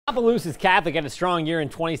Opelousas Catholic had a strong year in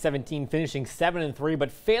 2017, finishing 7-3,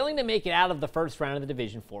 but failing to make it out of the first round of the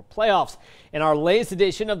Division IV playoffs. In our latest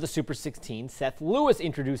edition of the Super 16, Seth Lewis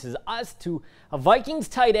introduces us to a Vikings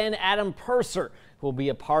tight end, Adam Purser, who will be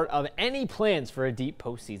a part of any plans for a deep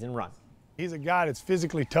postseason run. He's a guy that's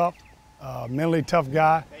physically tough, mentally tough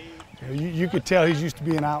guy. You could tell he's used to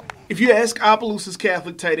being out. If you ask Opelousas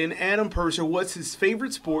Catholic tight end Adam Purser what's his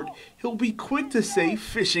favorite sport, he'll be quick to say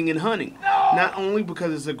fishing and hunting. Not only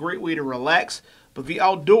because it's a great way to relax, but the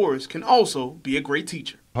outdoors can also be a great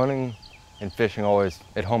teacher. Hunting and fishing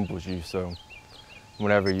it humbles you. So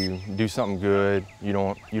whenever you do something good, you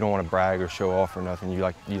don't want to brag or show off or nothing. You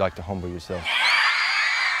like to humble yourself.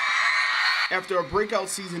 After a breakout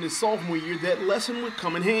season his sophomore year, that lesson would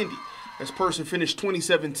come in handy, as Purser finished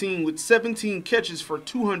 2017 with 17 catches for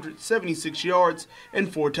 276 yards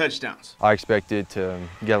and 4 touchdowns. I expected to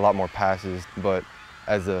get a lot more passes, but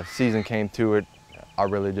as the season came to it,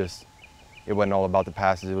 it wasn't all about the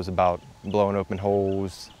passes. It was about blowing open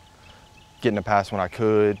holes, getting a pass when I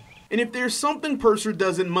could. And if there's something Purser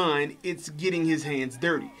doesn't mind, it's getting his hands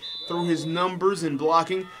dirty. Through his numbers and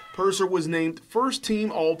blocking, Purser was named first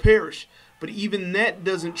team All-Parish. But even that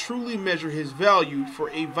doesn't truly measure his value for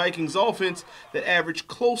a Vikings offense that averaged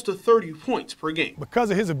close to 30 points per game. Because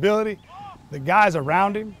of his ability, the guys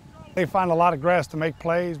around him, they find a lot of grass to make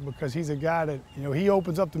plays because he's a guy that, he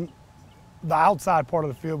opens up the outside part of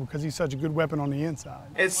the field because he's such a good weapon on the inside.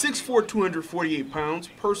 At 6'4", 248 pounds,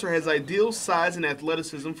 Purser has ideal size and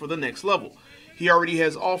athleticism for the next level. He already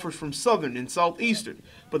has offers from Southern and Southeastern,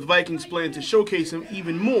 but the Vikings plan to showcase him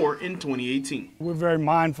even more in 2018. We're very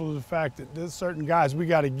mindful of the fact that there's certain guys we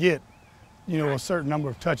got to get, a certain number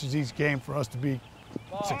of touches each game for us to be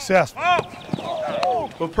successful.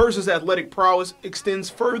 But Purser's athletic prowess extends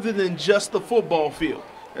further than just the football field.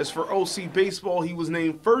 As for OC baseball, he was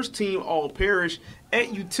named first team All-Parish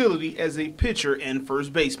at utility as a pitcher and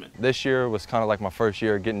first baseman. This year was kind of like my first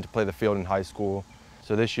year getting to play the field in high school.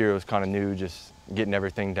 So this year was kind of new, just getting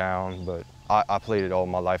everything down, but I played it all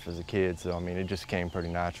my life as a kid, so it just came pretty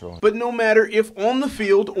natural. But no matter if on the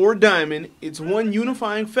field or diamond, it's one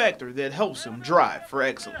unifying factor that helps him drive for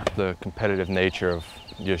excellence. The competitive nature of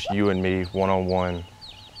just you and me, one-on-one,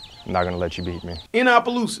 I'm not going to let you beat me. In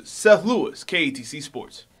Opelousas, Seth Lewis, KATC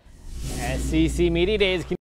Sports. SEC Media Days.